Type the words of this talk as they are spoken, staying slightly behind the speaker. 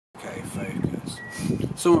focus.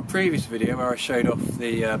 So in a previous video where I showed off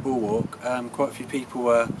the Bulwark, quite a few people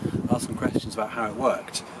were asking questions about how it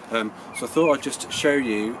worked. So I thought I'd just show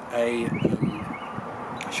you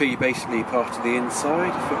basically part of the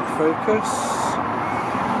inside, if it will focus.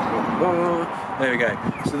 There we go.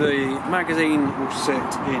 So the magazine will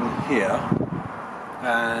sit in here,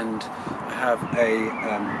 and I have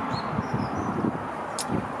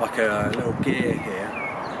like a little gear here,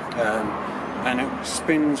 and it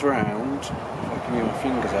spins round, if I can move my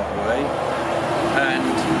fingers out of the way,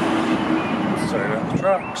 and sorry about the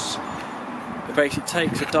trucks. It basically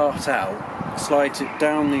takes a dart out, slides it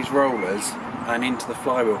down these rollers and into the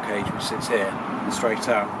flywheel cage which sits here and straight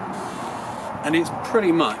out. And it's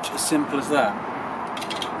pretty much as simple as that.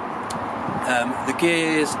 The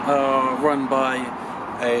gears are run by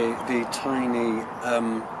the tiny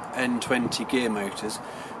N20 gear motors,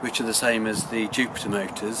 which are the same as the Jupiter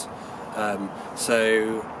motors.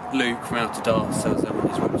 So Luke from Outer Darts sells them on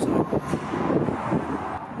his website.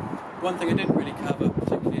 One thing I didn't really cover,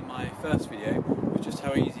 particularly in my first video, was just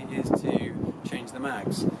how easy it is to change the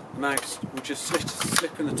mags. The mags will just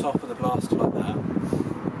slip in the top of the blaster like that,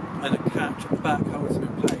 and a catch at the back holds them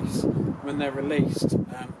in place. When they're released,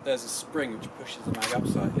 there's a spring which pushes the mag up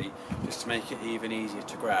slightly, just to make it even easier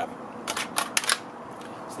to grab.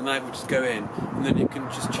 So the mag will just go in, and then you can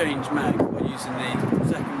just change mag by using the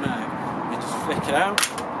second mag, and just flick it out,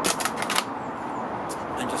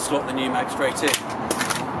 and just slot the new mag straight in.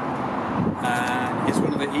 And it's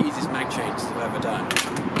one of the easiest mag changes I've ever done.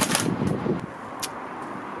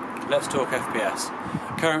 Let's talk FPS.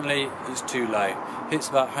 Currently it's too low. It's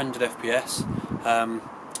about 100 FPS.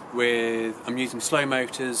 I'm using slow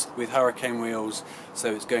motors with hurricane wheels,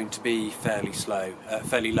 so it's going to be fairly slow,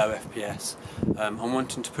 fairly low FPS. I'm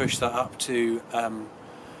wanting to push that up to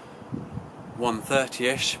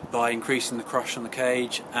 130-ish by increasing the crush on the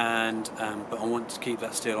cage, and but I want to keep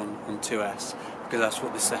that still on 2S because that's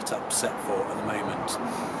what the setup's set for at the moment.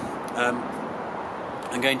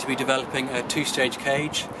 I'm going to be developing a two-stage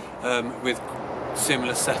cage with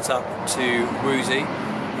similar setup to Woozy.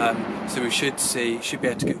 So we should be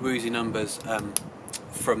able to get Woozy numbers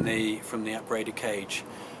from the upgraded cage,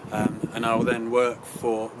 and I will then work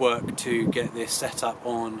to get this set up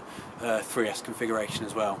on 3S configuration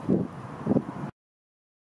as well.